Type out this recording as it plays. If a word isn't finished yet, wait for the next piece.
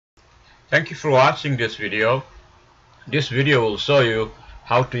Thank you for watching this video. This video will show you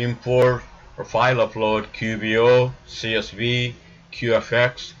how to import or file upload QBO, CSV,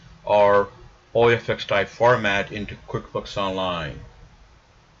 QFX or OFX type format into QuickBooks Online.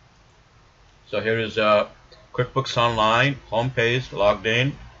 So here is QuickBooks Online homepage, logged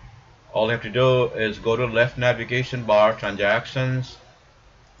in. All you have to do is go to left navigation bar, transactions,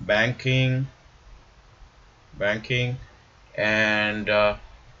 banking, and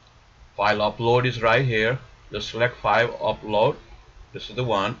file upload is right here. Just select file upload. This is the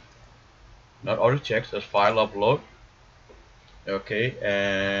one. Not auto checks, just file upload. Okay,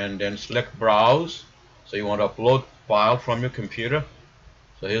 and then select browse. So you want to upload file from your computer.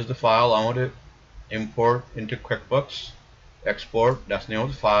 So here's the file I want to import into QuickBooks. Export, that's the name of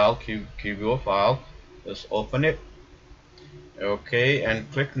the file, QBO file. Just open it. Okay, and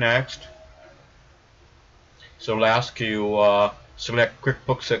click next. So it'll ask you select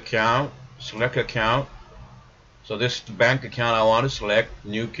QuickBooks account, select account. So this bank account I want to select,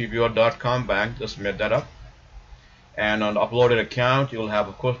 newqbo.com bank, just made that up. And on the uploaded account you'll have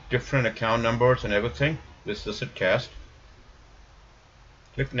of course different account numbers and everything. This is a test.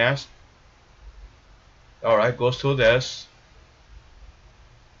 Click next. Alright, goes through this.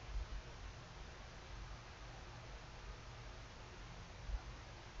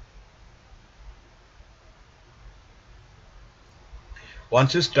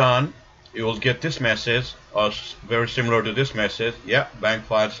 Once it's done, you will get this message, or very similar to this message. Yeah, bank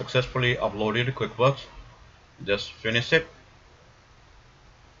file successfully uploaded to QuickBooks. Just finish it.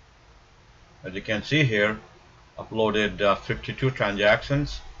 As you can see here, uploaded 52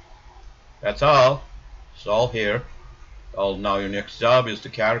 transactions. That's all. It's all here. Now your next job is to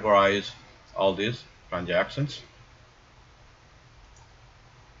categorize all these transactions.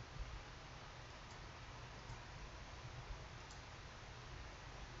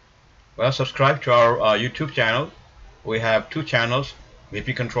 Well, subscribe to our YouTube channel. We have two channels,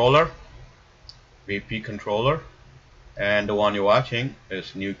 VP Controller, and the one you're watching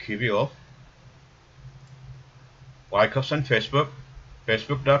is New QBO. Like us on Facebook,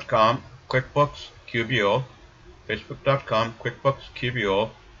 facebook.com QuickBooks QBO, facebook.com QuickBooks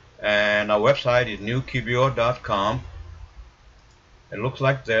QBO, and our website is newqbo.com. It looks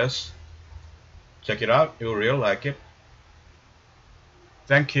like this. Check it out, you'll really like it.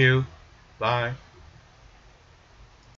 Thank you. Bye.